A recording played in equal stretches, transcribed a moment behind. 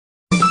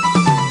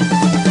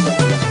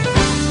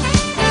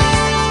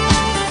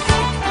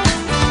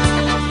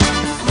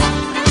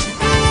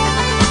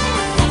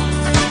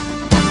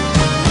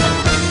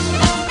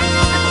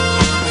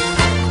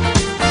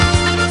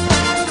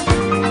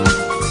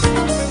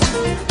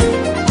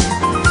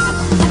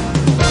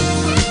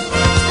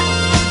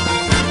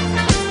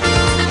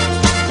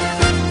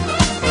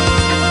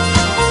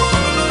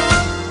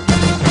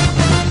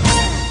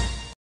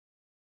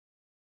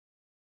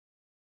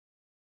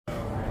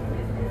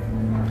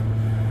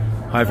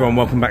Hi everyone,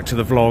 welcome back to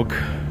the vlog.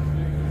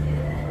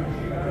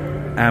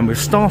 And we're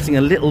starting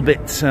a little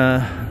bit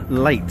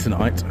late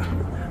tonight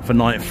for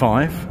night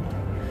 5.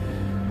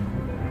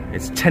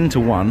 It's 10 to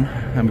 1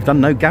 and we've done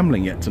no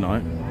gambling yet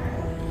tonight.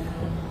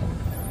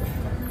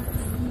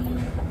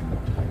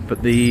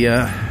 But the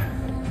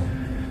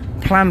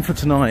plan for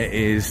tonight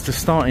is to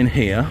start in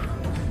here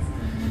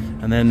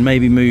and then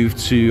maybe move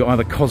to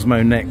either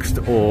Cosmo next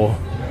or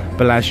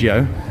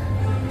Bellagio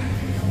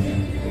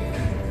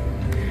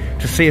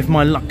to see if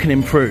my luck can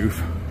improve.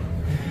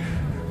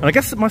 And I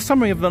guess that my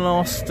summary of the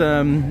last 2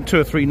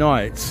 or 3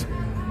 nights,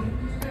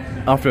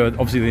 after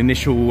obviously the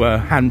initial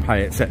hand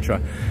play,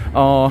 etc.,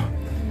 are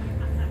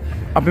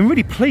I've been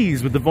really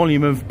pleased with the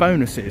volume of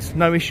bonuses.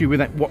 No issue with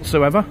that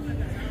whatsoever.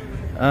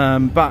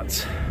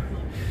 But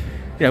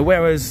you know,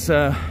 whereas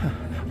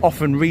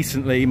often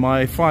recently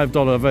my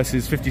 $5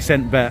 versus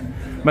 50-cent bet,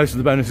 most of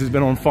the bonuses have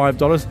been on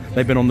 $5.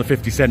 They've been on the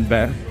 50-cent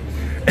bet.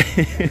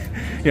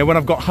 You know, when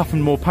I've got Huff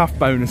and More Puff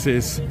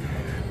bonuses,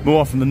 more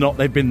often than not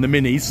they've been the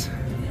minis.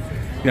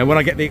 You know, when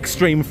I get the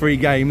extreme free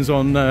games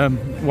on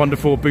 1 to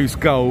 4 boost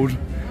gold,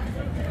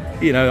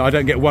 you know, I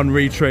don't get one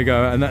re-trigger,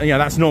 and you know,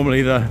 that's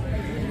normally the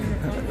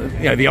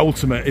you know, the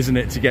ultimate, isn't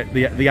it, to get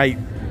the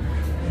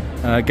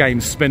 8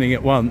 games spinning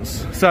at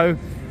once. So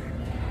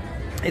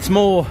it's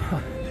more,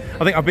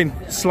 I think I've been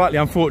slightly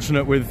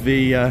unfortunate with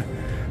the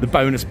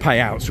bonus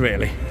payouts,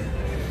 really.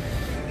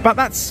 But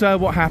that's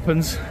what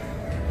happens.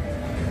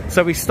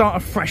 So we start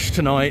afresh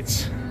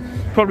tonight.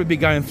 Probably be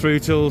going through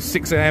till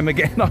 6 AM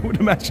again, I would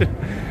imagine.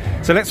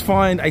 So let's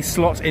find a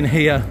slot in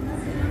here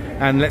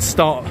and let's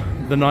start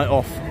the night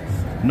off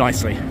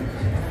nicely.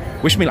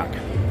 Wish me luck.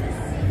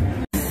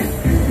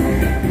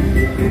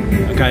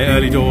 Okay,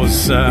 early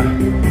doors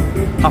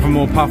Huff and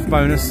More Puff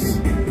bonus.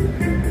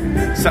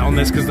 Set on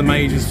this because the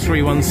mage is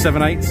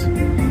 3178.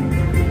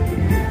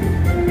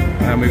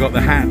 And we've got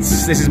the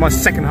hats. This is my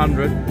second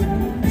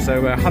 100,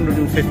 so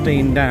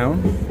 115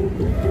 down.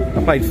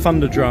 I played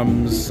Thunder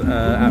Drums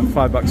at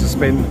 $5 a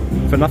spin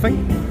for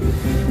nothing.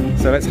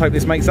 So let's hope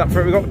this makes up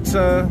for it. We've got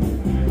a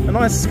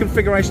nice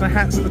configuration of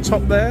hats at the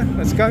top there.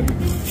 Let's go.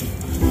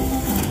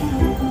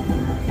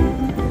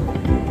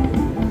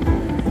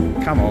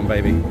 Come on,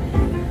 baby.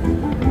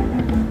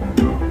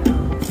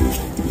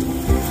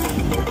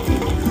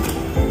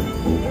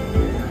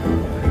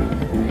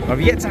 I've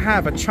yet to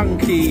have a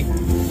chunky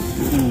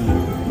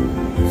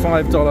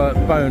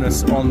 $5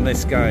 bonus on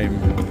this game.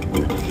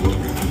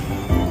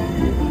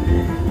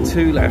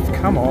 2 left,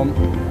 come on.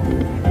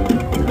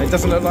 It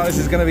doesn't look like this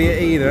is going to be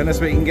it either, unless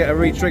we can get a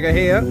re-trigger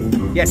here.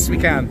 Yes, we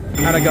can,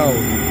 and a gold.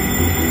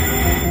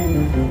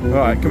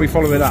 Right, can we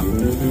follow it up?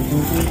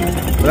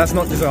 But that's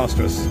not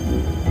disastrous.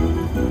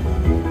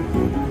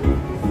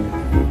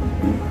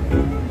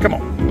 Come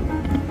on.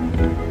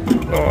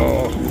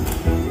 Oh.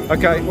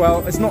 Okay,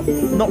 well, it's not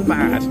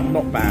bad,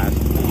 not bad.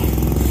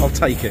 I'll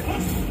take it.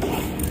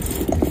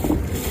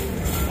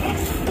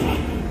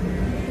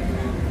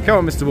 Come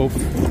on, Mr. Wolf,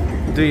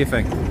 do your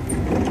thing.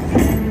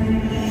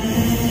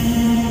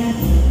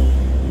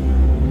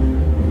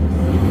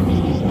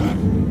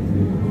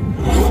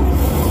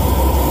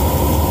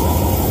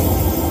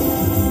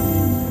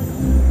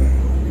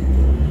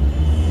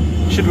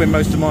 Should win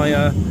most of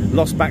my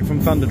loss back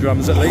from Thunder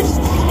Drums at least.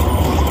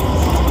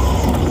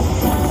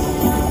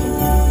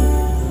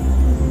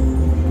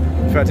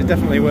 In fact, it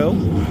definitely will.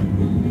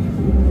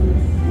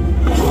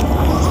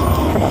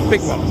 Come on,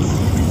 big one.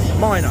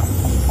 Minor.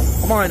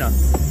 Minor.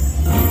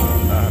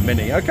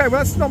 Mini. Okay,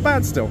 well that's not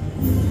bad still.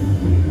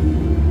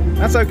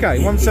 That's okay.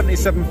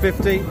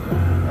 177.50.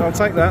 I'll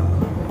take that.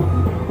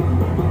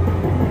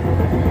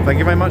 Thank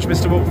you very much,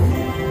 Mr. Wolf.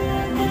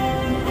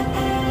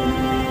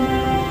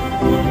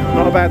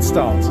 Not a bad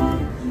start.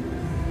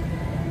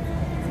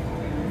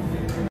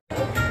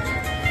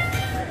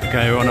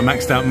 Okay, we're on a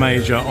maxed out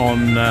major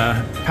on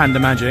Panda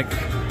Magic,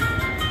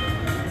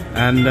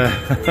 and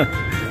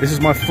this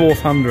is my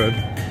 4th 100,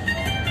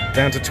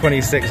 down to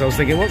 26. I was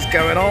thinking, what's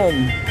going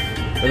on?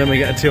 But then we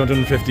get a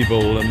 250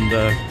 ball, and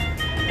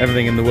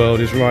everything in the world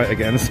is right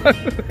again. So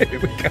here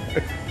we go.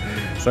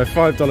 So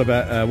 $5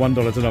 bet,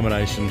 $1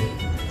 denomination.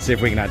 See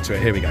if we can add to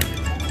it. Here we go.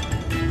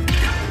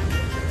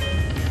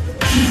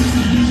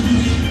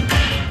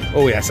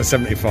 Oh yes, a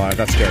 75.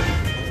 That's good.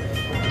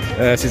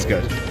 This is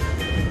good.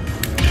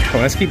 Come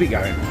on, let's keep it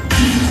going.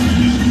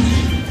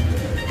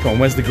 Come on,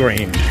 where's the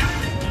green?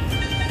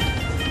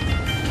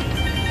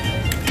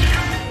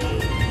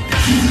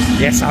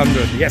 Yes,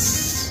 100.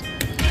 Yes.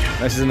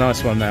 This is a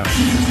nice one now.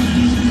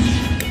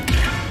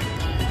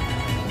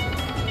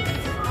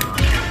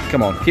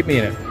 Come on, keep me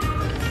in it.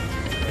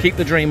 Keep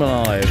the dream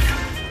alive.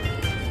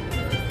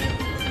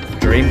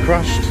 Dream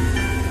crushed.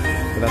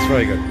 But that's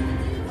very good.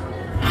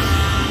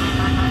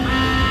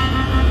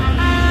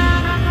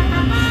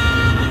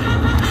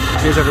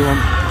 Cheers, everyone.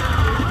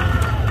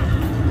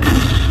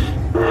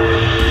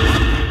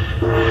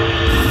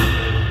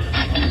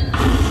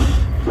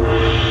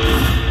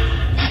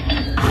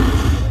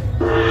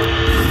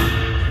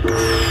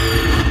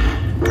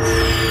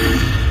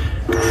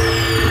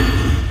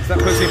 So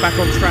that puts me back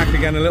on track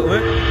again a little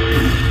bit.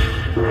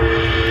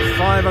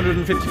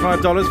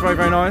 $555, very,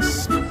 very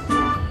nice.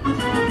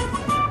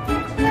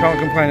 Can't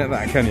complain at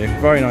that, can you?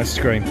 Very nice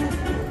screen.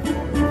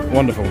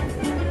 Wonderful.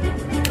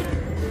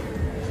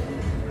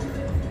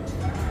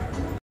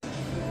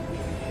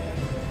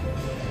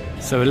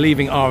 So we're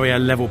leaving Aria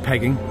level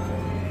pegging.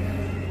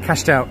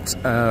 Cashed out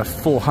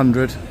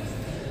 400,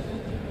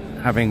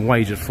 having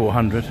wagered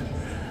 400.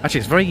 Actually,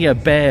 it's very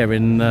bare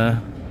in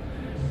the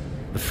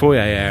foyer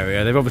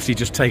area. They've obviously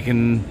just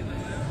taken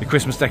the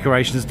Christmas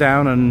decorations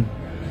down and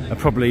are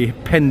probably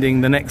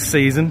pending the next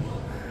season.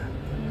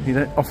 You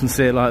don't often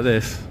see it like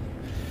this.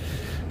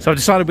 So I've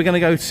decided we're going to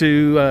go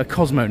to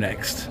Cosmo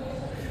next.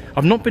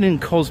 I've not been in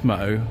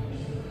Cosmo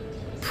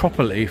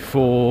properly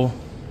for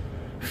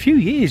a few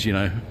years, you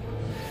know.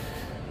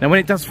 Now when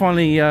it does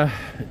finally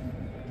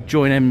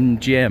join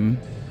MGM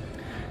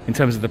in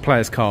terms of the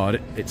player's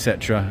card,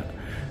 etc.,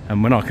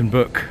 and when I can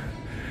book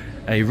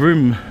a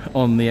room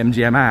on the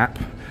MGM app,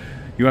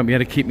 you won't be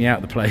able to keep me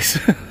out of the place.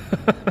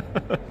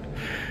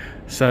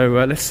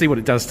 So let's see what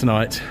it does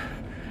tonight.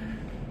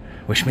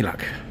 Wish me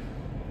luck.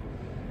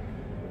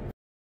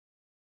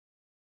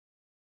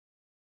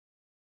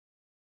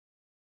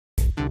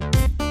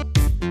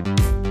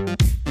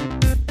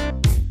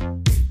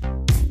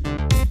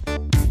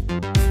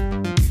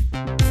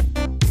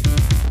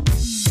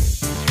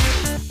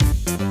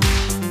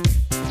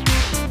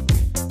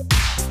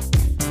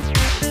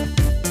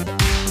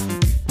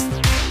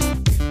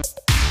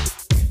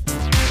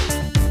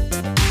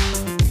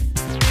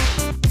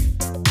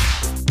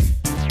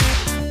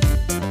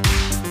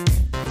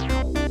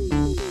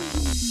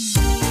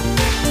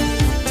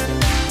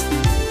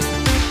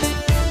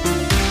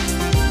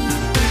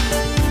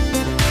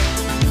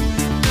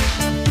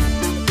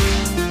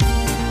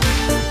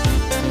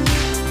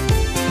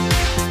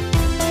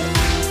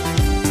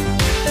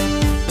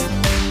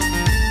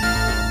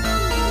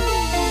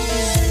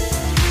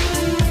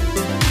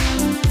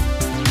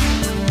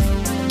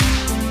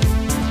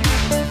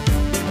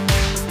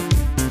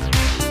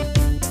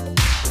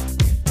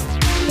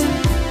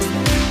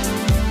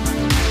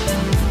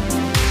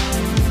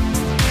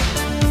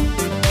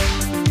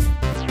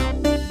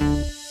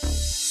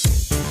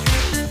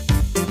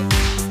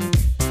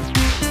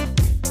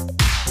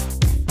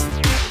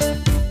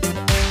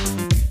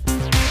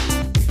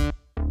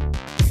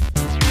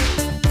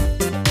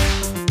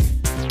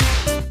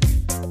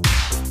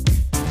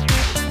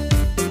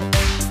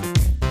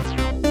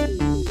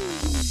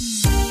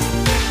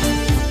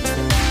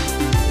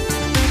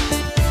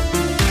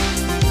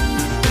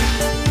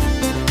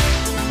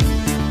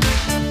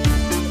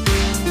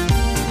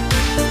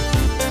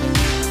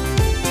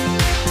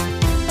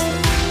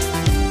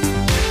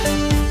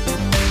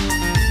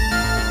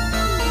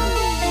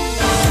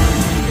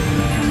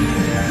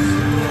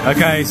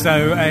 Okay,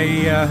 so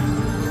a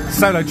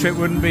solo trip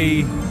wouldn't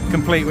be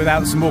complete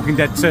without some Walking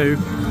Dead 2.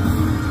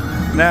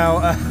 Now,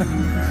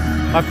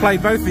 I've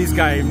played both these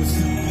games.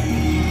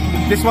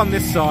 This one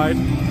this side,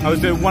 I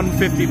was doing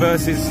 150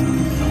 versus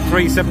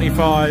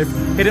 375.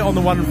 Hit it on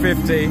the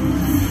 150.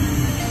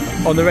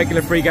 On the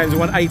regular free games, I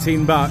won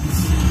 18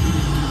 bucks.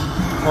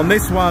 On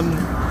this one,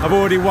 I've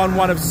already won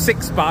one of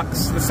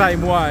 $6 the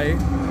same way.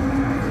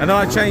 And then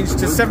I changed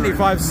to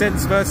 75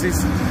 cents versus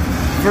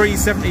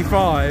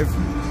 375.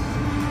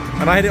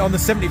 And I hit it on the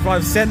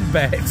 75 cent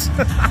bet.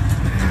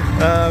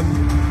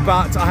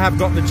 But I have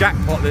got the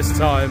jackpot this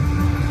time.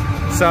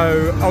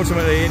 So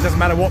ultimately it doesn't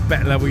matter what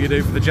bet level you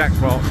do for the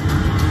jackpot.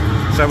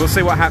 So we'll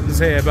see what happens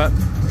here. But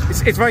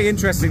it's very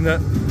interesting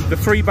that the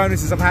 3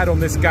 bonuses I've had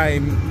on this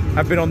game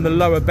have been on the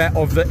lower bet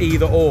of the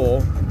either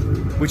or,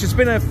 which has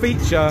been a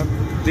feature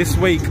this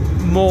week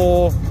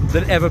more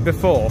than ever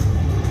before.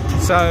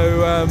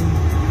 So,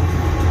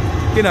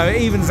 you know,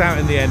 it evens out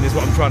in the end is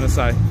what I'm trying to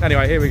say.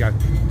 Anyway, here we go.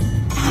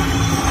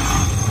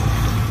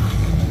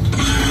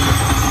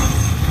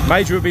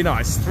 Major would be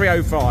nice,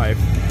 305.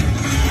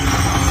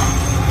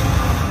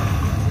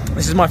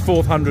 This is my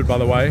 4th 100, by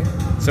the way,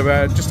 so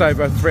we're just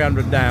over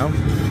 300 now.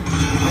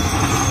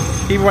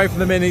 Keep away from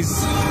the minis.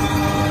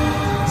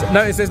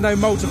 Notice there's no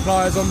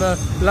multipliers on the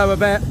lower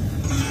bet.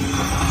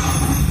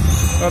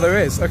 Oh, there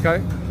is,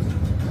 okay.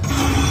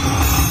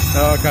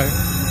 Oh, okay.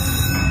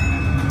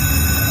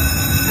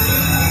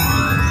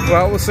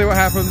 Well, we'll see what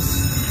happens.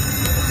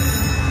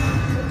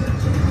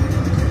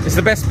 It's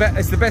the best bet.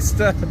 It's the best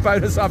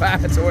bonus I've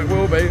had, or it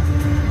will be.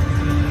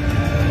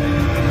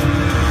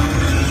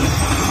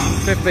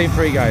 15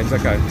 free games.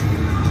 Okay.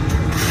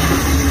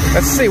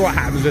 Let's see what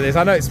happens with this.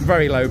 I know it's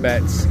very low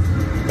bets,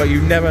 but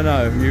you never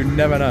know. You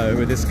never know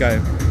with this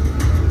game.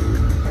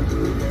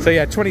 So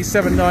yeah,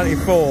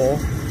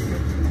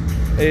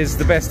 27.94 is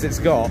the best it's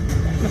got.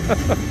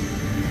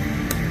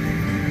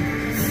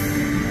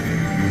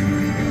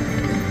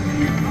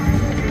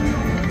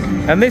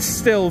 And this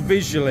still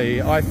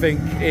visually, I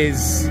think,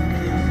 is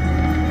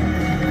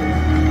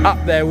up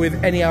there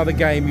with any other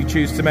game you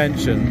choose to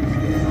mention.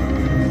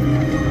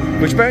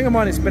 Which, bearing in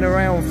mind it's been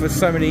around for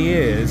so many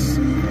years,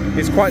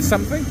 is quite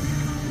something.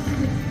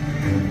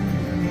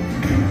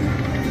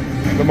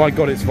 But my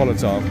God, it's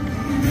volatile.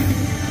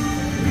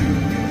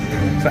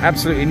 So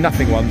absolutely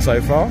nothing won so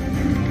far.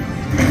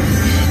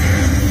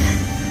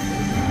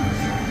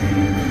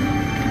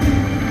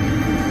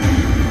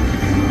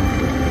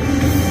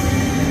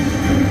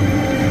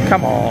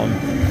 Come on.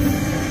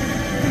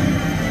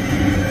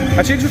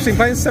 Actually interesting,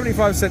 playing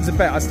 75 cents a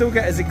bet, I still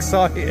get as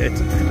excited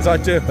as I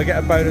do if I get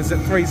a bonus at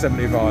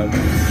 3.75.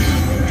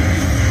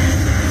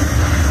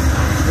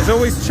 There's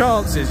always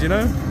chances, you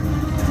know?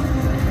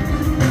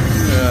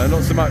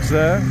 Not so much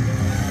there.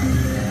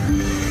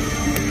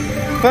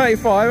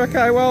 35,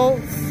 okay, well.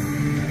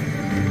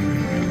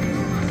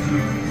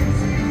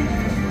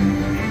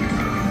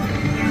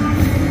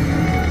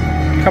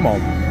 Come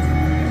on.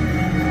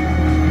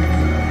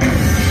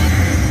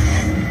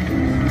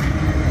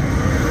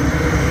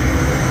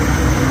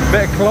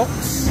 Bit of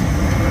clocks.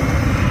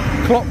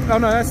 Clock, oh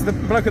no, that's the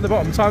bloke at the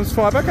bottom, times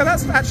 5. Okay,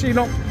 that's actually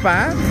not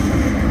bad.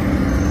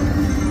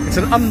 It's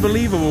an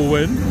unbelievable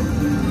win.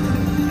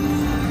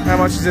 How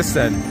much is this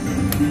then?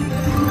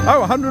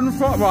 Oh,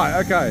 105,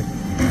 right, okay.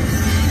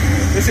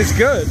 This is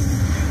good.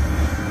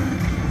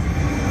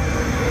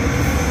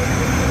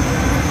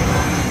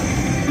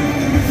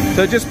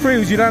 So it just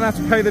proves you don't have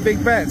to pay the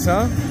big bets,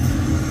 huh?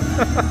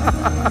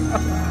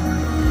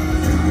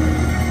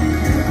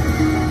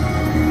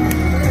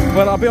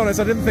 Well, I'll be honest,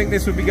 I didn't think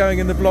this would be going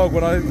in the vlog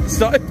when I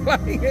started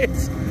playing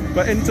it,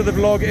 but into the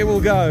vlog it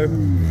will go.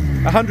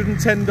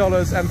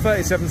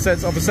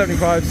 $110.37 off a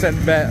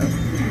 75-cent bet.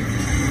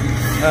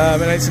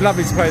 And it's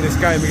lovely to play this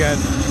game again.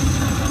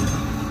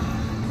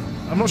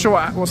 I'm not sure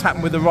what's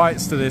happened with the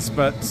rights to this,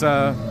 but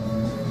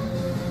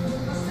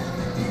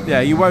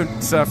yeah, you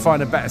won't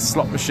find a better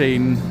slot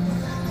machine,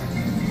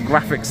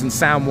 graphics and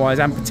sound-wise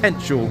and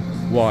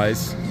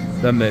potential-wise,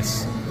 than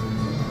this.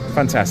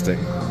 Fantastic.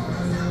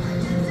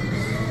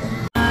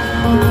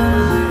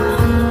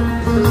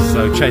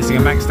 So chasing a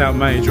maxed out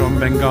major on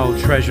Bengal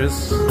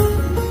Treasures.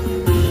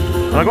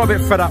 And I got a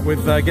bit fed up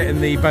with getting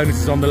the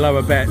bonuses on the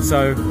lower bet,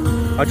 so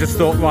I just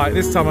thought, right,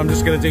 this time I'm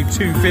just going to do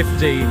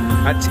 250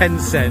 at 10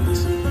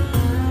 cents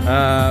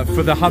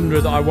for the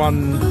 100 that I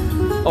won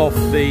off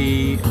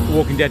the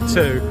Walking Dead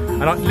 2.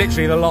 And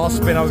literally the last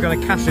spin I was going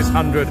to cash this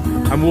 100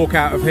 and walk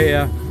out of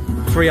here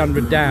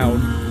 300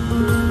 down.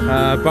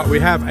 But we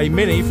have a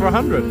mini for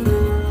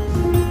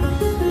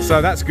 100.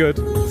 So that's good.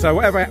 So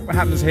whatever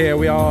happens here,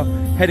 we are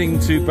heading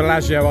to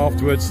Bellagio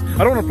afterwards.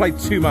 I don't want to play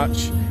too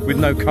much with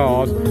no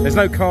card. There's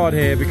no card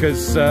here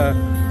because the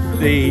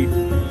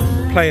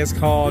player's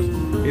card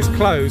is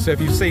closed. So if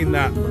you've seen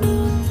that,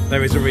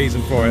 there is a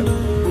reason for it.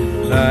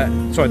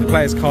 Sorry, the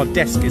player's card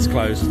desk is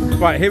closed.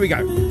 Right, here we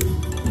go.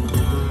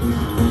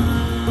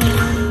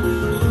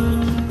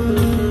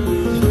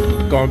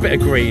 Go on, a bit of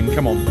green,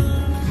 come on.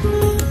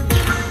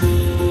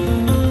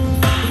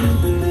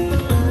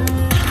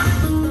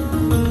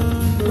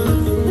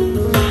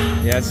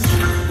 Yes,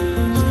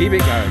 just keep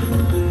it going.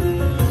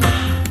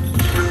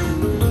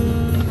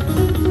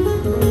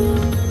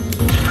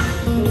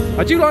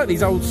 I do like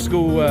these old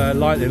school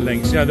lightning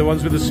links, you know, the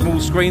ones with the small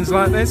screens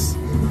like this.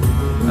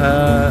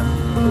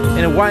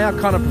 In a way, I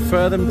kind of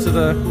prefer them to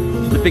the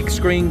big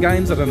screen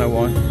games. I don't know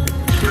why.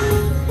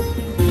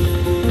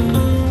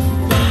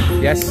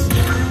 Yes.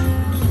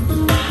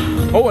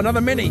 Oh,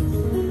 another mini.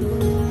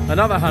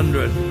 Another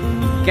 100.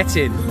 Get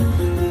in.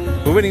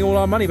 We're winning all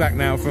our money back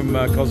now from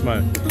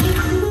Cosmo.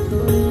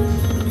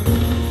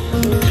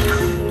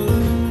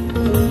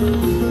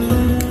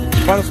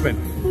 Final spin.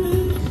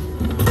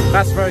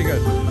 That's very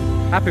good.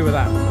 Happy with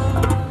that.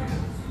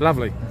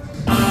 Lovely.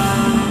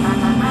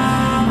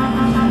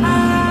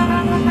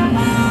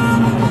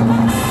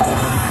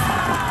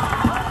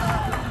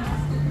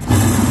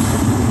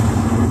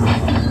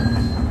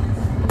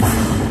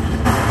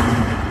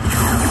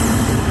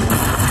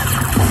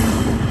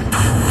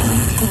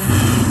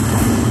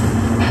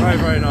 Very,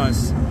 very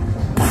nice.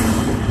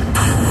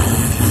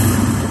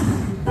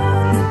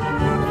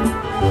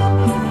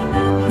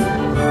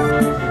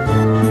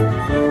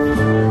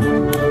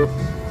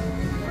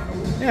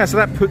 Yeah, so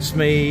that puts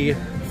me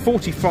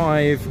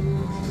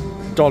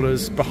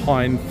 $45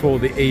 behind for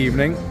the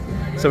evening.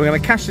 So we're going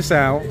to cash this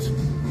out,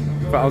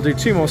 but I'll do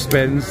 2 more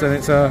spins, and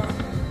it's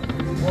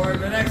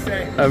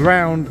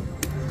around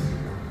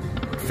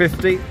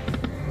 50.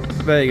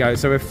 There you go.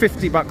 So we're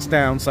 $50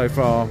 down so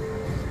far.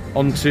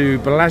 On to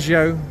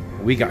Bellagio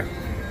we go.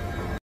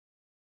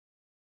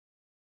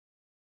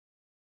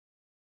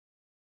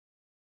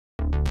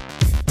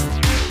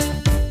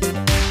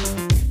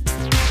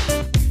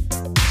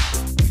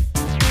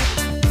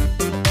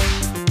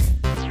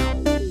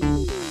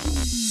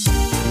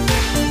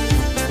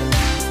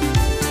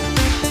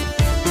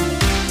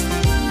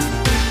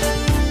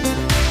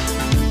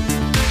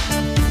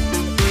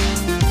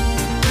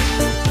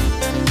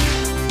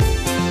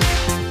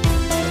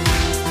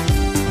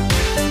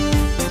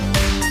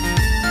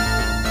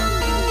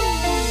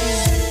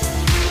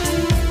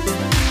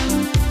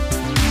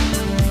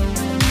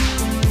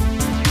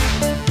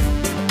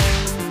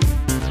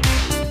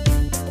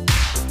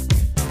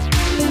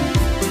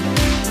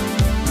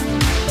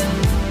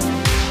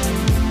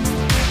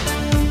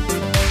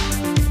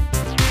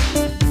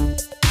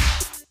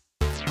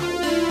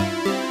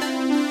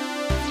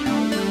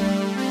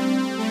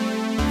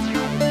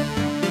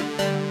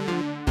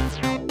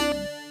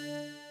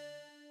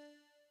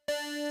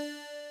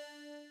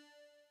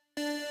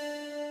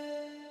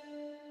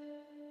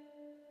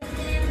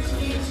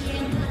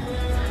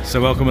 So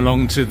welcome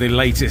along to the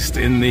latest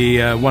in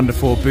the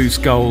wonderful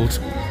Boost Gold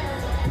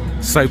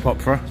soap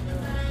opera.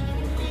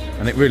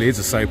 And it really is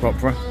a soap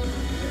opera.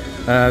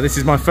 This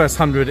is my first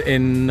 100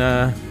 in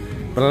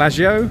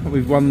Bellagio.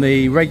 We've won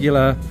the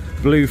regular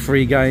blue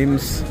free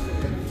games.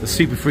 The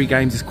super free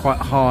games is quite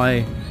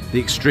high. The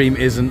extreme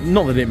isn't.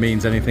 Not that it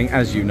means anything,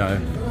 as you know.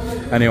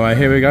 Anyway,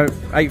 here we go.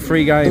 8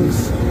 free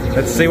games.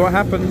 Let's see what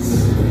happens.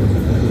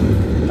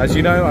 As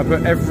you know, I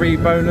put every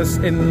bonus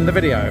in the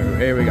video.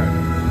 Here we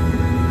go.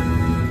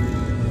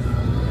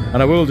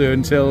 And I will do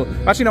until...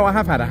 Actually, no, I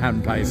have had a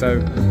hand play, so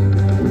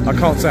I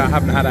can't say I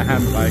haven't had a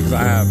hand play, because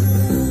I have.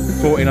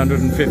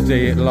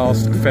 1,450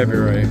 last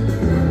February.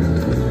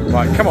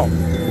 Right, come on.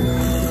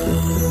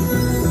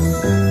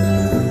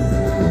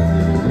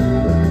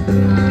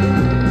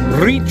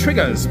 Read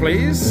triggers,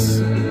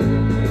 please.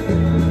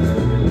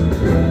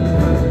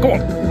 Go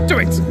on, do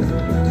it.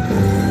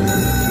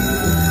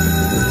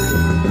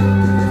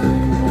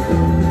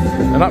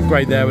 An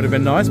upgrade there would have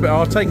been nice, but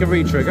I'll take a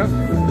re-trigger.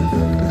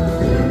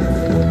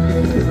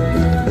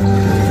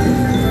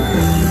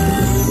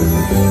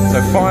 So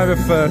 5 of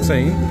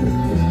 13.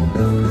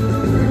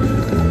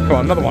 Come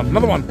on, another one,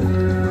 another one.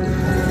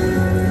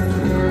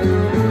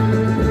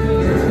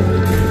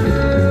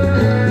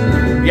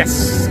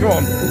 Yes, go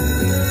on.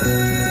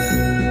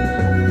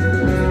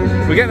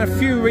 We're getting a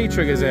few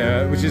re-triggers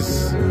here, which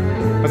is,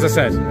 as I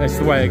said, that's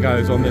the way it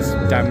goes on this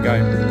damn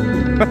game.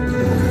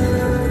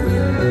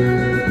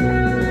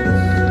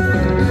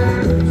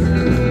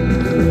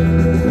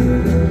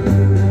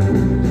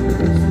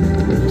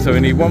 So we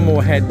need one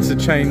more head to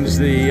change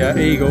the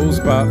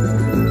eagles, but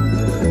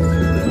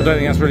I don't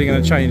think that's really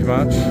going to change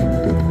much.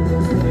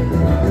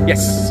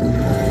 Yes!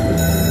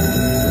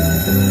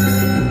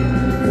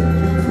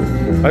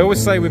 I always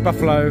say with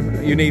Buffalo,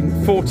 you need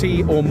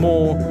 40 or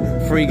more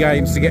free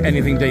games to get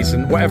anything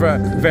decent, whatever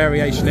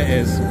variation it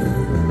is.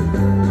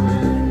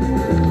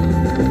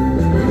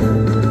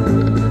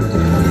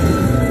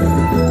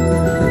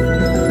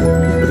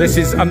 This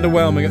is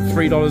underwhelming at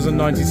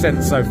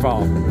 $3.90 so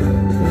far.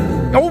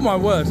 Oh my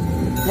word!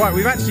 Right,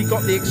 we've actually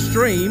got the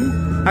extreme.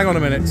 Hang on a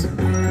minute.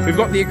 We've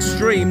got the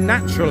extreme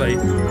naturally.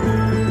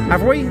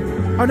 Have we?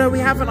 Oh no, we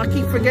haven't. I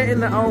keep forgetting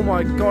that. Oh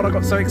my god, I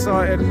got so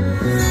excited.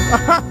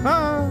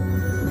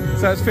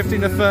 So it's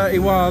 15 to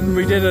 31.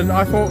 We didn't.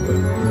 I thought.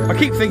 I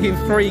keep thinking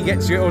 3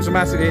 gets you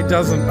automatically. It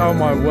doesn't. Oh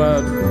my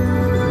word.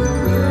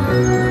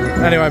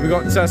 Anyway, we've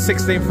got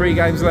 16 free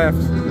games left.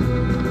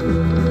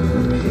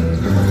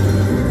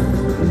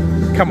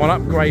 Come on,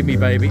 upgrade me,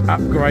 baby.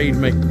 Upgrade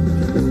me.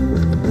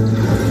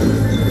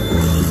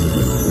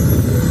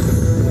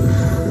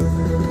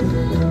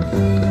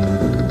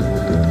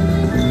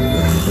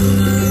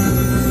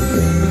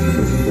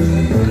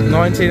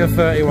 $19 of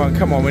 31.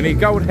 Come on, we need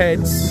gold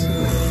heads.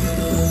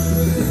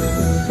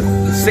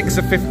 6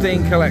 of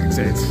 15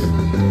 collected.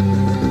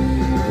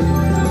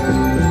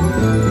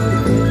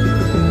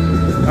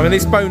 I mean,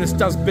 this bonus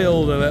does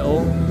build a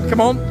little.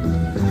 Come on.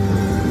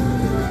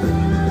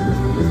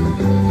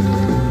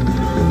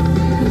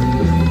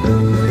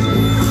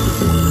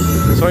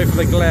 Sorry for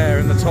the glare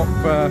in the top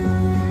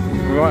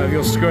right of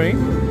your screen.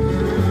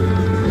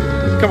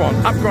 Come on,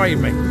 upgrade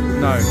me.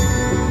 No.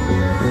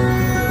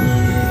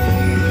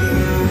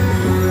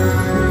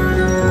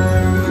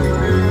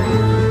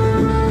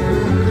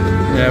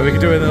 Yeah, we can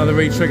do with another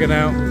re-trigger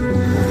now.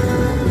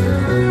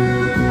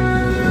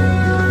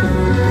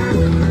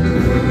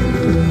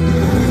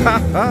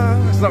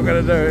 It's not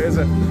going to do it, is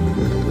it?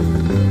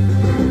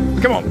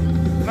 Come on.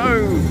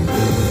 No.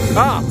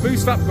 Ah,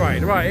 boost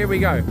upgrade. Right, here we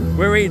go.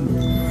 We're in.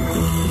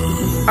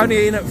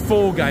 Only in at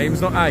 4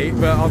 games, not 8,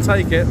 but I'll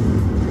take it.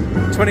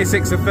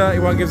 26 of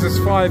 31 gives us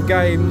 5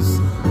 games.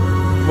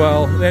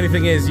 Well, the only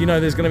thing is, you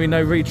know there's going to be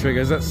no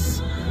re-triggers. That's...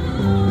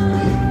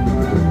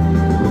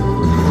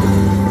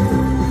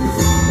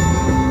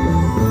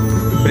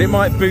 But it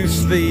might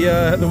boost the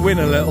win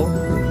a little.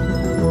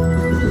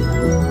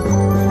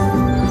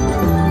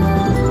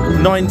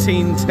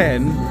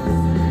 1910.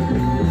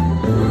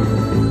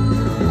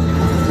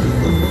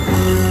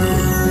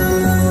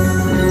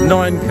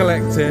 Nine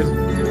collected.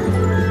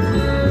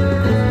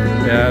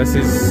 Yeah, this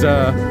is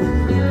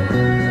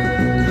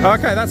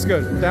okay, that's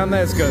good. Down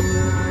there's good.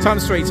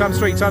 Times 3, times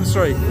 3, times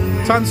 3.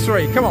 Times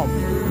 3, come on.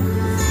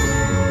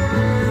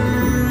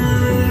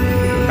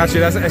 Actually,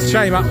 that's a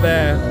shame up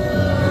there.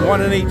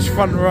 1 in each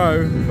front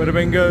row would have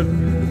been good.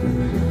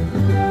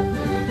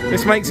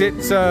 This makes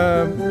it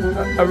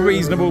a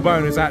reasonable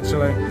bonus,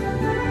 actually.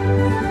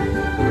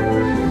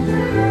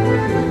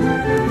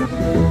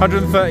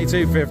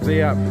 132.50,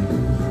 yeah.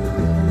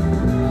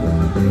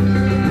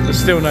 There's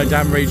still no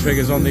damn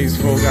re-triggers on these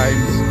 4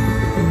 games.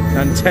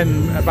 And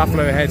 10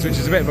 Buffalo heads, which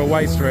is a bit of a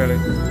waste, really.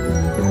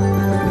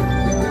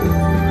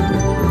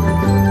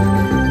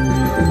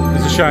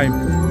 It's a shame.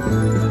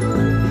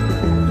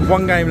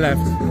 1 game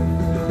left.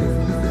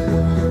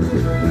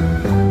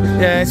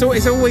 Yeah, it's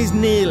always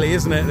nearly,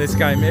 isn't it, this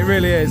game? It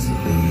really is.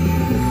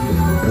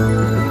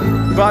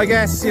 But I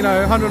guess, you know,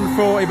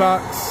 140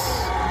 bucks.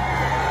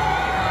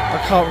 I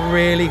can't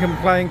really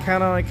complain,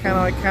 can I? Can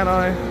I?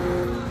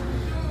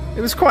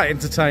 It was quite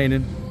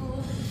entertaining.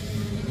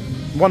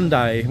 One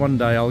day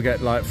I'll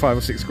get like 5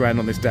 or 6 grand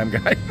on this damn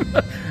game.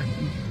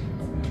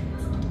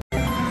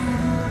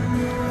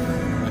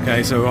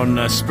 Okay, so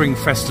on Spring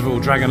Festival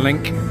Dragon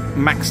Link,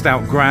 maxed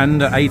out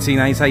grand at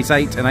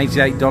 18,888 and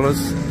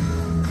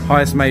 $88.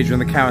 Highest major in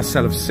the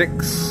carousel of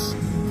 6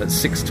 at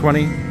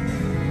 620.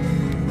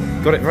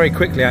 Got it very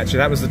quickly actually.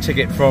 That was the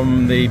ticket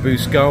from the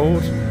Boost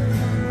Gold.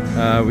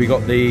 We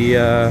got the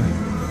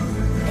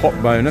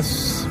hot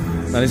bonus.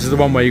 Now this is the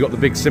one where you got the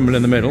big symbol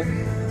in the middle,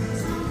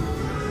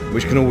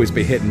 which can always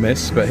be hit and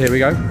miss, but here we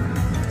go.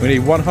 We need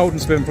 1 hold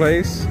and spin,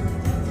 please.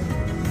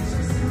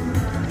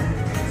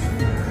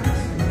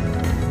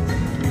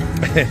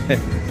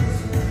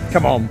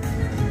 Come on.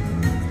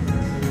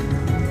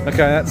 Okay,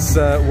 that's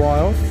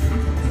wild.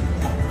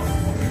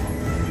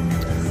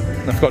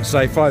 I forgot to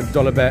say,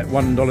 $5 bet,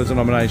 $1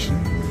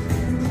 denomination.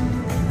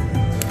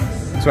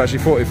 So actually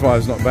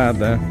 45 is not bad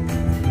there.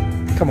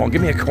 Come on,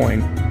 give me a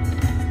coin.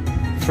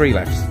 3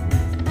 left.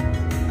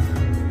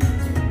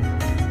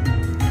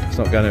 It's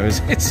not going to,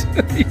 is it?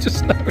 You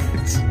just know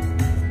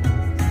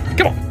it.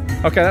 Come on.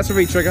 Okay, that's a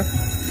re-trigger.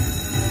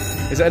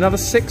 Is it another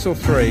 6 or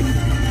 3?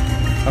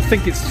 I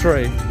think it's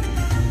 3.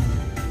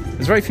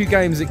 There's very few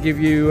games that give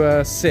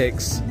you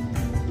 6.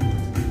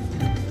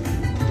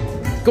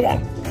 Go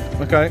on.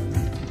 Okay.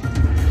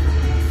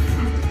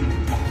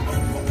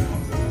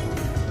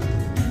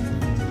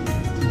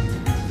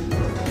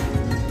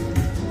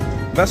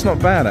 That's not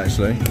bad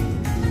actually.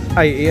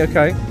 80,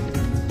 okay.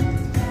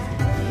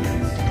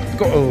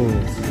 Got, oh,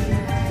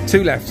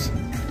 2 left.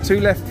 2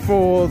 left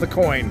for the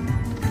coin.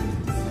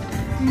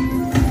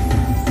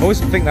 I always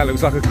think that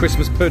looks like a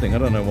Christmas pudding, I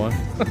don't know why.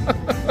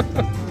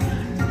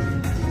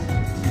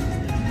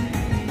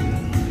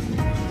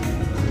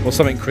 Or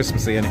something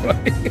Christmassy anyway,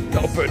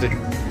 not a pudding.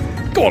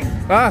 Go on!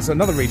 Ah, that's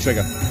another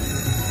re-trigger.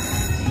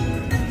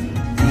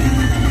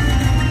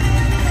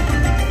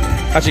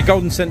 Actually,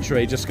 Golden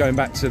Century, just going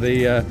back to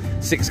the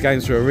 6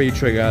 games for a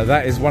re-trigger,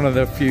 that is one of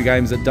the few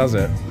games that does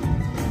it.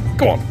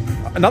 Go on!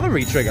 Another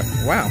re-trigger.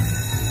 Wow.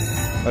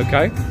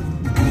 Okay.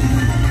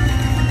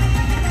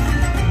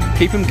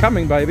 Keep them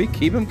coming, baby.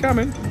 Keep them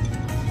coming.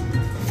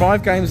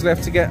 5 games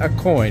left to get a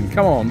coin.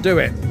 Come on, do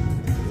it.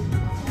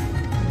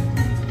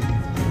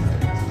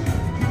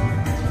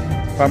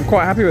 I'm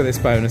quite happy with this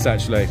bonus,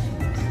 actually.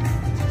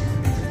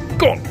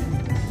 Go on.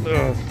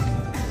 Ugh.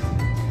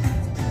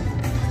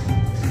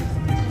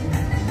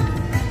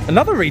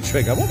 Another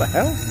re-trigger. What the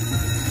hell?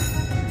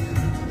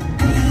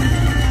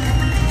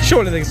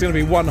 Surely there's going to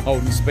be 1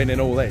 hold and spin in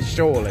all this.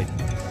 Surely.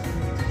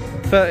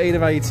 13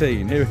 of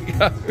 18. Here we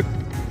go.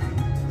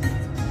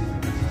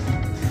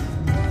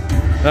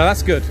 No,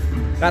 that's good.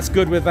 That's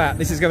good with that.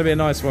 This is going to be a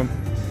nice one.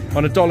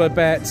 On a $1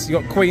 bet,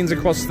 you got queens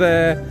across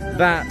there.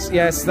 That,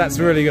 yes, that's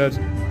really good.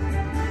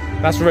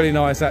 That's really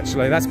nice,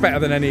 actually. That's better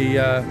than any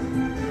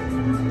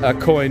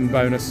coin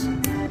bonus.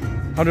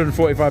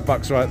 145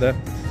 bucks right there.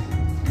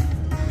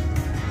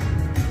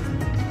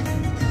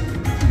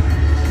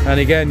 And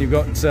again, you've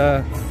got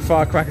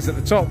firecrackers at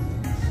the top.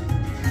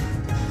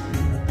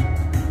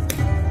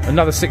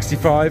 Another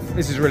 65.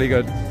 This is really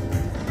good.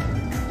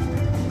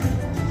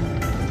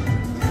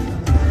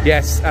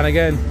 Yes, and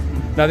again,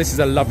 no, this is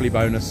a lovely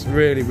bonus.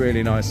 Really,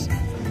 really nice.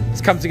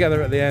 It's come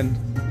together at the end.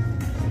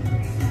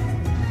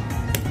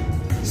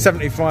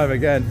 75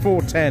 again,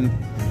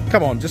 410.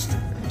 Come on, just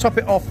top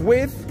it off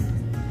with.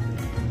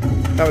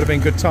 That would have been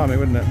good timing,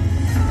 wouldn't it?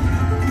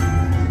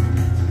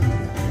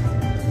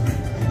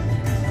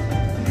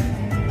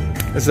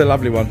 This is a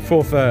lovely one,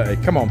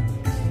 430. Come on.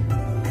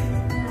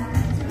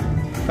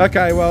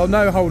 Okay, well,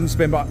 no hold and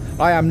spin, but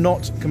I am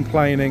not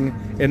complaining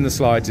in the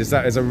slightest.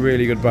 That is a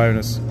really good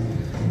bonus.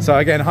 So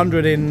again,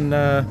 100 in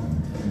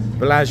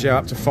Bellagio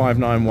up to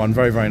 591.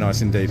 Very, very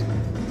nice indeed.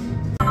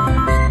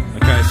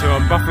 Okay, so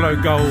on Buffalo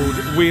Gold,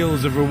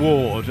 Wheels of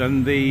Reward,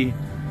 and the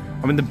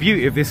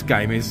beauty of this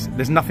game is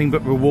there's nothing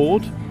but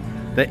reward.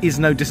 There is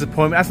no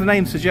disappointment. As the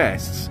name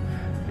suggests,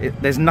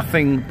 there's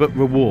nothing but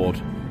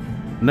reward.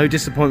 No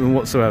disappointment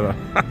whatsoever.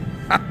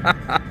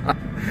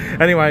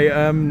 Anyway,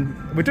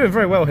 we're doing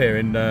very well here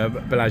in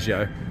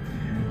Bellagio.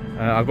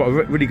 I've got a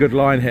really good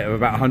line hit of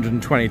about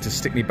 120 to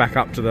stick me back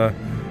up to the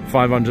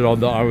 500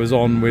 odd that I was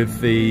on with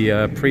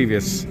the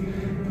previous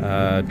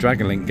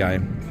Dragon Link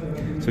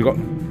game. So we've got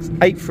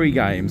 8 free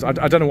games. I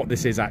don't know what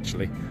this is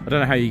actually. I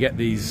don't know how you get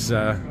these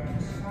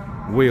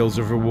Wheels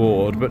of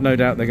Reward, but no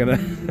doubt they're going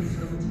to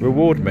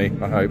reward me,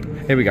 I hope.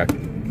 Here we go.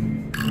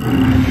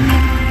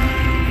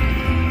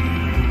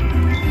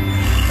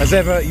 As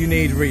ever, you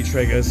need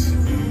re-triggers.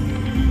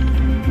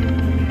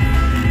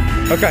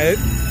 Okay,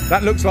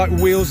 that looks like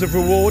Wheels of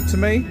Reward to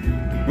me.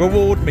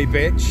 Reward me,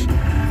 bitch.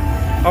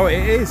 Oh,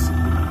 it is.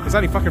 It's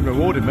only fucking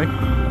rewarded me.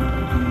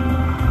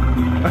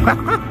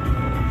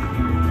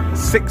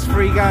 6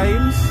 free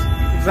games.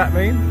 What does that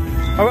mean?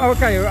 Oh,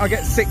 okay, I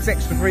get 6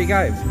 extra free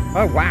games.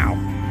 Oh, wow.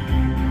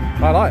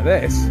 I like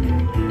this.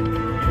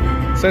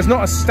 So it's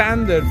not a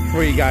standard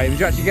free games.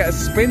 You actually get a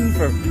spin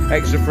for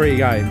extra free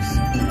games.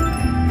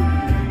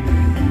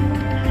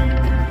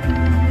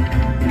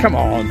 Come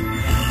on.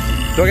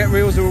 Do I get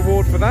reels of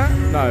reward for that?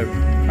 No.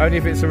 Only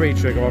if it's a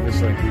re-trigger,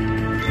 obviously.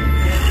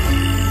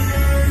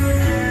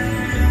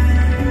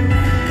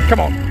 Come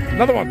on,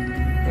 another one.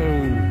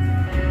 Ooh.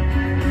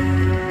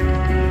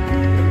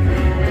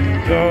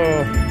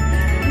 Oh.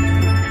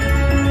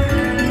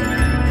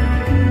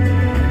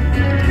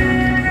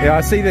 Yeah,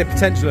 I see the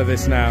potential of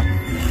this now.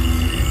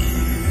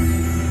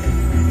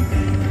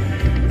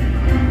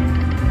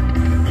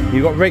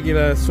 You've got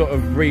regular sort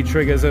of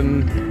re-triggers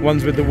and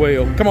ones with the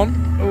wheel. Come on.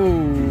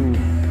 Ooh.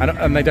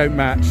 And they don't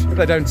match.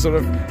 They don't sort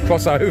of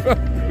cross over,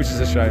 which is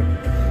a shame.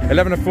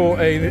 11 of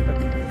 14.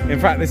 In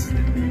fact, this...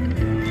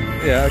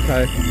 Yeah,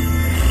 okay.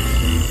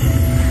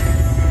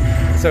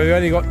 So we've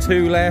only got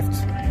 2 left.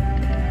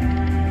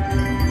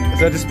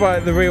 So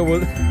despite the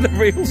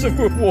reels of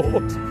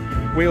reward,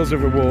 wheels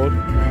of reward.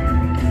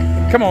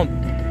 Come on.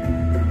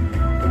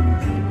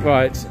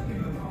 Right.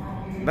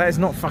 That is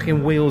not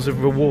fucking wheels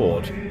of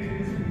reward.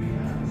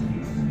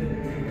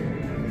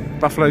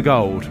 Buffalo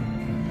Gold.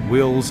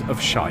 Wheels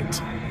of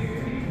shite.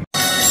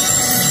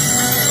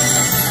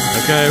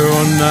 Okay, we're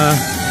on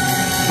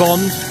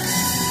Bond.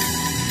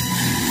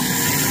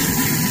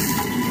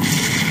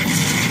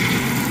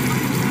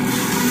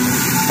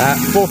 At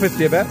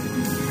 $4.50 a bet,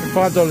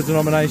 $5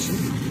 denomination.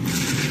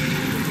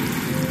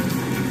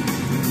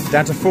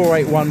 Down to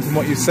 481 from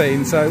what you've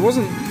seen, so it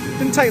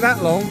didn't take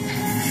that long.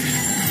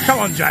 Come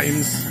on,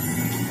 James.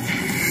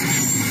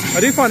 I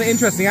do find it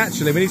interesting,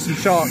 actually. We need some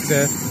sharks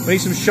here. We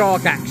need some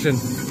shark action.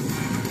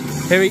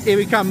 Here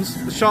he comes.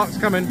 The shark's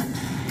coming.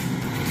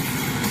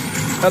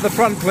 At the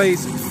front,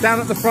 please. Down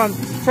at the front.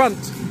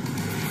 Front.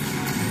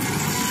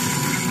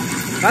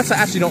 That's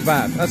actually not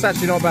bad. That's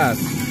actually not bad.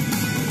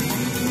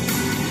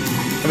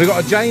 And we've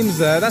got a James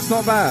there. That's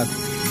not bad.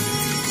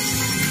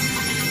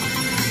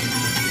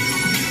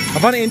 I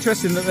find it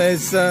interesting that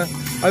there's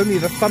only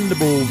the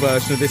Thunderball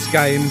version of this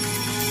game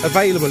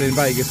available in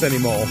Vegas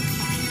anymore.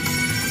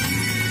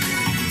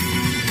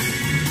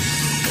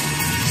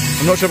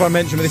 I'm not sure if I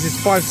mentioned, but this is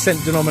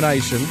 5-cent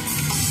denomination.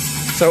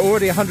 So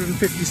already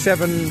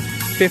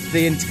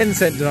 157.50 in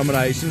 10-cent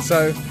denomination.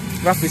 So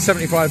roughly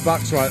 75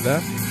 bucks right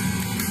there.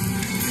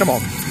 Come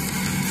on.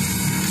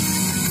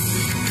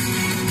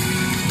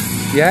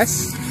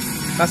 Yes,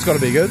 that's got to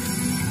be good.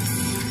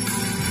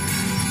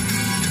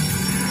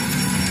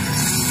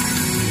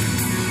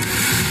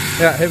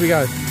 Yeah, here we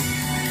go.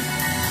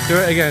 Do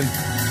it again.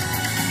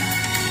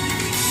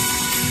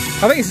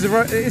 I think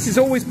this has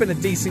always been a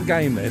decent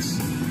game, this.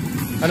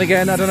 And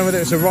again, I don't know whether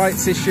it's a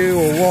rights issue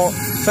or what.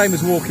 Same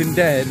as Walking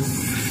Dead.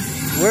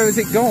 Where has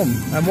it gone?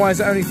 And why is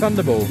it only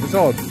Thunderball? It's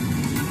odd.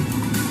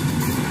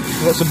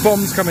 We've got some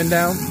bombs coming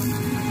down.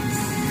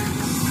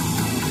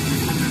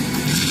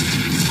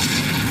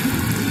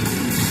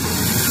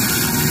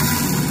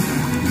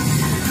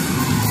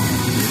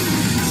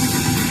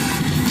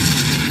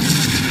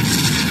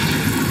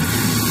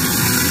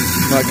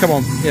 Right, come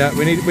on. Yeah,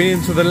 we need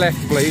him to the left,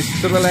 please.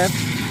 To the left.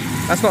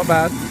 That's not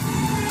bad.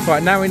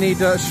 Right, now we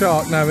need a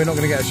shark. No, we're not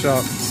going to get a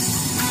shark.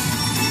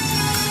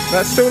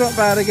 That's still not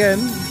bad again.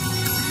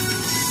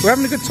 We're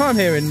having a good time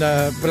here in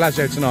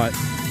Bellagio tonight.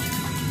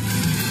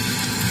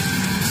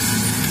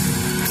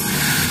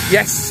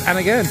 Yes, and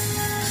again.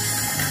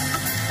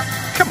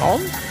 Come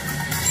on.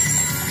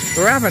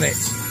 We're having it.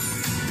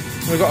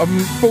 We've got a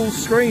full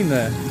screen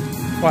there.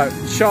 Right,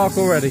 shark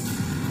already.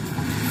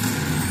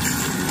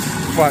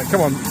 Right,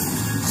 come on.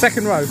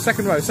 Second row,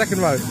 second row, second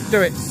row.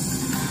 Do it.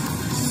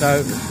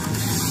 No.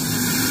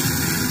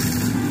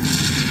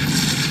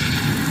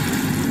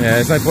 Yeah,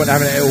 there's no point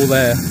having it all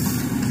there.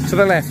 To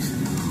the left.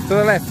 To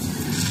the left.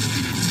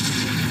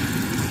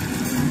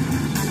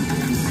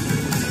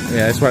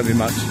 Yeah, this won't be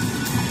much.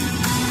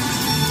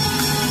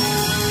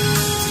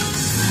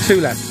 2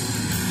 left.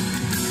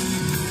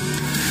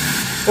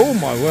 Oh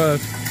my word.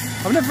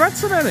 I've never had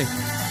so many.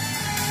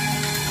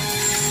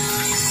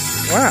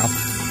 Wow.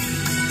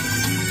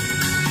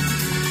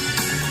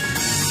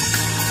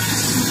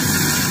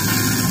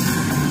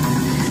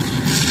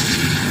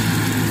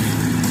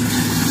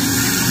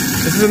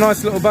 This is a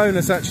nice little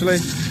bonus, actually.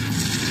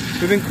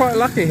 We've been quite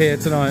lucky here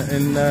tonight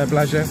in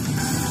Bellagio,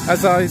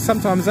 as I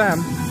sometimes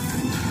am.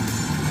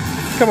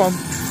 Come on,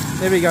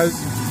 here he goes.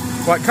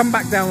 Right, come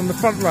back down on the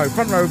front row.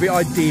 Front row would be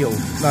ideal.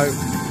 No.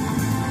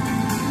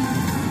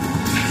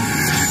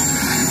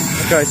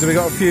 Okay, so we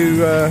got a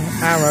few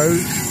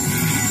arrows.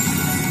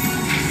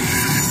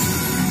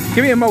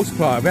 Give me a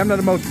multiplier. We haven't had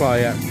a multiplier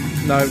yet.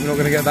 No, we're not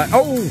going to get that.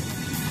 Oh,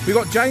 we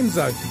got James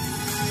though.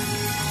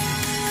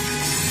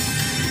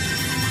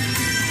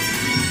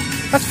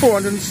 That's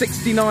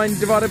 469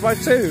 divided by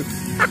 2.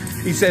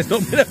 He says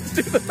not being able to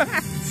do the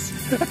maths.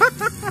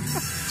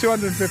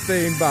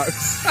 215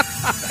 bucks.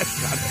 That's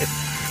funny.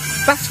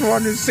 That's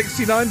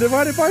 469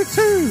 divided by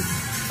 2.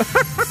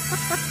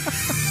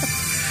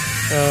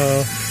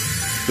 Oh,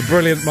 the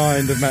brilliant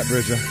mind of Matt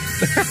Bridger.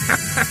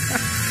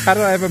 How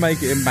did I ever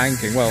make it in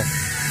banking? Well,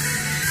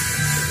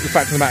 the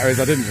fact of the matter is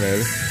I didn't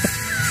really.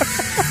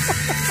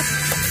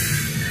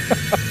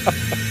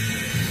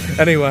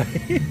 Anyway.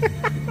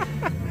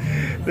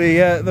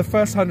 The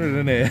first 100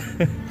 in here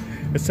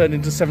It's turned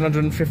into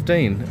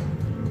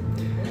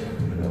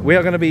 715. We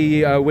are going to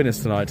be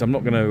winners tonight. I'm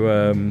not going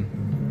to...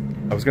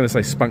 I was going to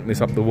say spunk this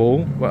up the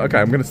wall. Well, okay,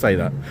 I'm going to say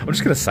that. I'm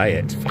just going to say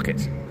it. Fuck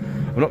it.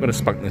 I'm not going to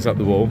spunk this up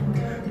the wall.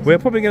 We're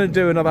probably going to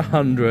do another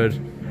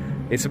 100.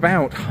 It's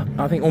about,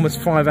 I think,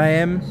 almost 5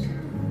 AM.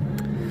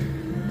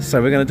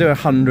 So we're going to do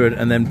 100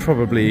 and then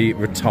probably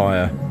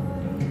retire.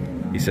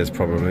 He says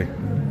probably.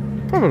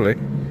 Probably.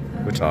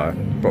 Retire.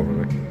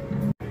 Probably.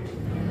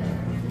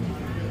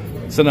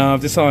 So now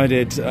I've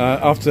decided,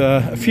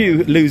 after a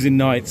few losing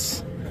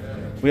nights,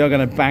 we are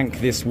going to bank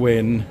this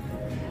win.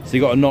 So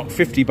you've got to knock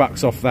 50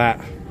 bucks off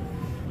that.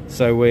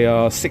 So we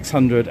are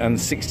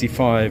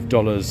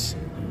 $665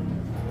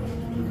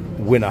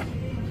 winner.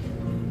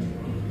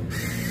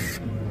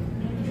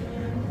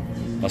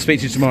 I'll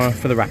speak to you tomorrow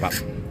for the wrap up.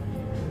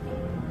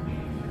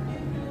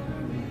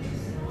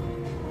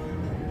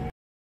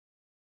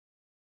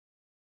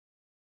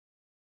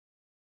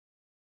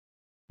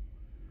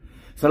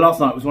 So last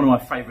night was one of my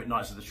favourite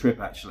nights of the trip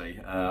actually.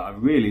 I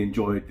really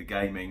enjoyed the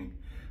gaming.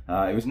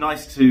 It was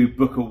nice to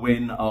book a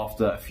win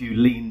after a few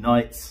lean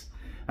nights.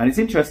 And it's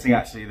interesting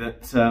actually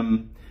that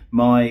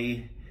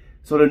my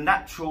sort of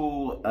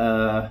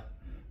natural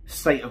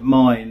state of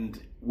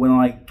mind when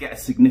I get a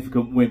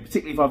significant win,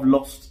 particularly if I've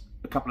lost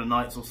a couple of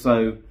nights or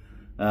so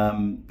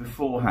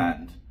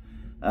beforehand,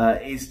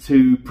 is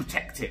to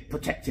protect it,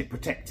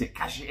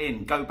 cash it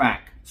in, go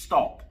back,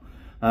 stop.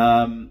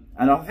 And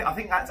I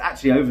think that's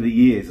actually over the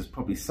years has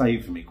probably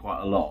saved me quite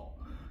a lot.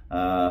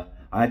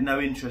 I had no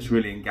interest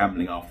really in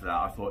gambling after that.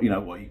 I thought, you know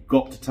what, you've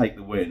got to take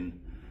the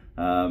win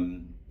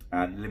and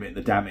limit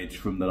the damage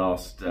from the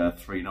last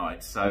 3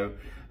 nights. So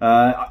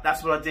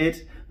that's what I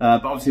did.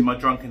 But obviously, my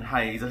drunken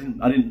haze, I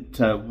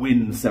didn't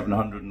win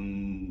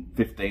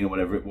 715 or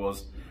whatever it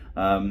was.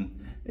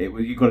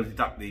 You've got to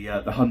deduct the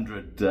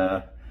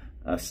 100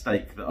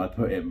 stake that I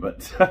put in,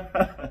 but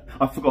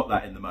I forgot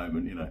that in the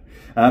moment, you know.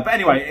 But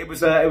anyway, it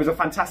was a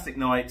fantastic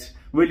night.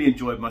 Really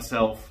enjoyed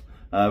myself.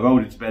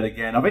 Rolled into bed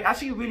again. I've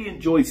actually really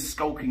enjoyed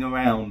skulking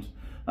around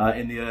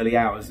in the early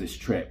hours this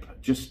trip,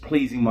 just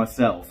pleasing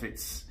myself.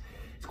 It's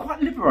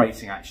quite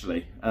liberating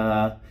actually.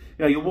 You know,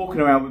 you're walking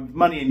around with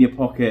money in your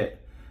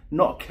pocket,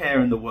 not a care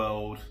in the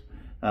world,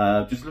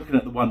 just looking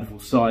at the wonderful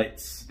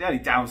sights. The only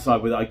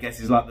downside with it, I guess,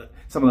 is like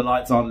some of the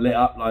lights aren't lit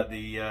up, like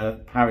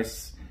the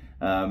Paris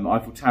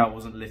Eiffel Tower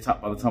wasn't lit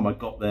up by the time I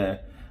got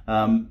there.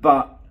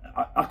 But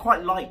I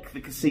quite like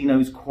the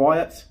casino's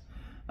quiet.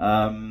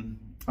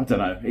 I don't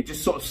know, it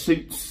just sort of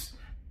suits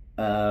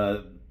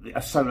a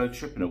solo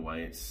trip in a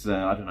way. It's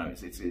I don't know,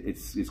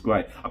 it's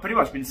great. I've pretty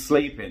much been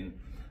sleeping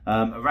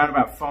around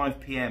about 5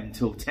 PM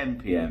till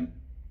 10 PM,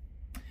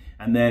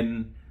 and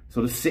then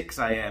sort of 6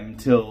 AM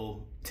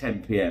till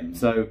 10 PM.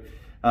 So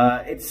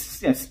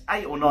it's, you know, it's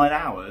 8 or 9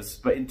 hours,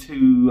 but in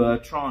 2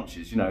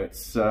 tranches. You know,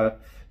 it's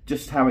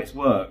just how it's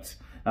worked.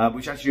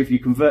 Which actually, if you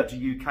convert to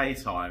UK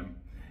time,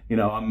 you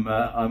know,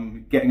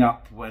 I'm getting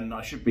up when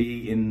I should be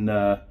eating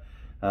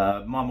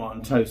Marmite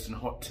and toast and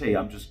hot tea.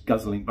 I'm just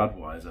guzzling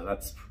Budweiser.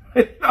 That's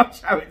pretty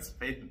much how it's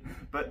been.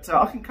 But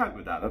I can cope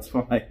with that. That's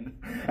fine.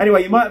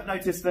 Anyway, you might have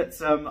noticed that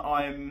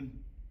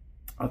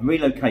I've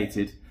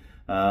relocated.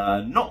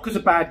 Not because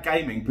of bad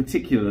gaming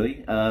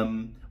particularly,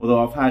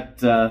 although I've had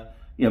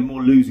you know,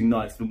 more losing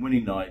nights than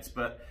winning nights.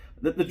 But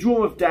the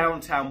draw of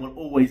downtown will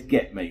always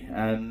get me.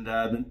 And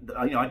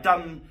you know, I'd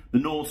done the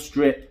North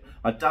Strip.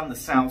 I'd done the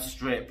South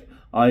Strip.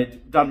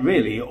 I'd done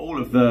really all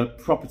of the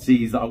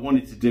properties that I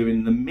wanted to do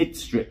in the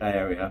mid-strip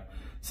area.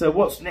 So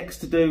what's next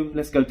to do?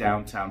 Let's go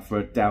downtown for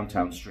a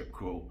downtown strip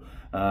crawl,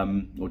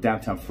 or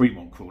downtown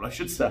Fremont crawl, I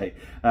should say.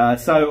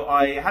 So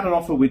I had an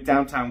offer with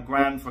Downtown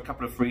Grand for a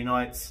couple of free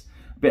nights,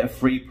 a bit of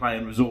free play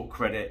and resort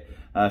credit.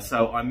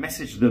 So I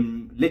messaged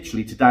them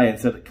literally today and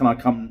said, can I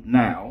come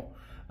now?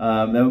 They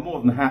were more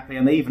than happy,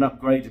 and they even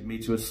upgraded me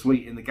to a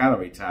suite in the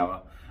Gallery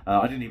Tower.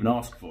 I didn't even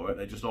ask for it,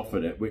 they just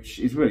offered it, which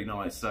is really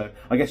nice. So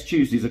I guess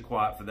Tuesdays are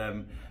quiet for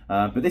them.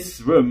 But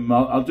this room,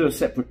 I'll do a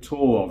separate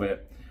tour of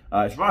it.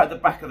 It's right at the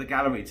back of the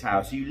Gallery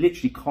Tower, so you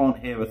literally can't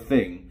hear a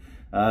thing.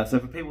 So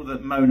for people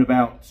that moan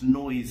about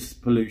noise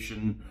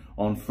pollution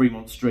on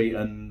Fremont Street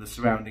and the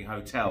surrounding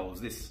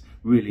hotels, this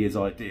really is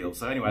ideal.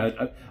 So anyway,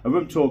 a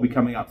room tour will be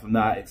coming up from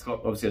that. It's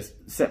got obviously a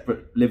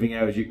separate living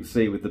area, as you can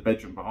see, with the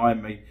bedroom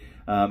behind me.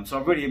 So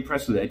I'm really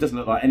impressed with it. It doesn't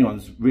look like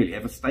anyone's really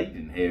ever stayed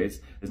in here.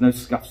 There's no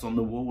scuffs on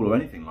the wall or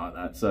anything like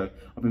that. So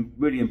I've been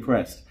really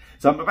impressed.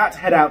 So I'm about to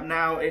head out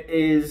now. It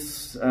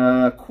is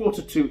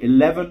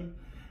 11:45.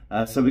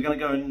 So we're going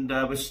to go and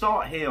we'll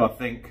start here, I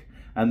think,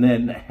 and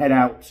then head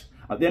out.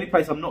 The only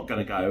place I'm not going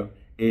to go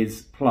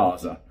is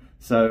Plaza.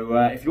 So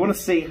if you want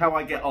to see how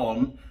I get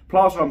on,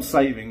 Plaza I'm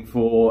saving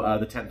for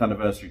the 10th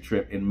anniversary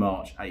trip in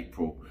March,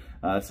 April.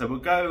 So we'll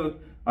go.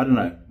 I don't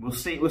know. We'll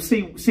see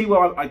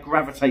where I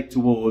gravitate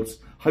towards.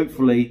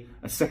 Hopefully,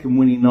 a second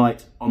winning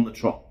night on the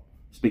trot.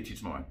 Speak to you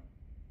tomorrow.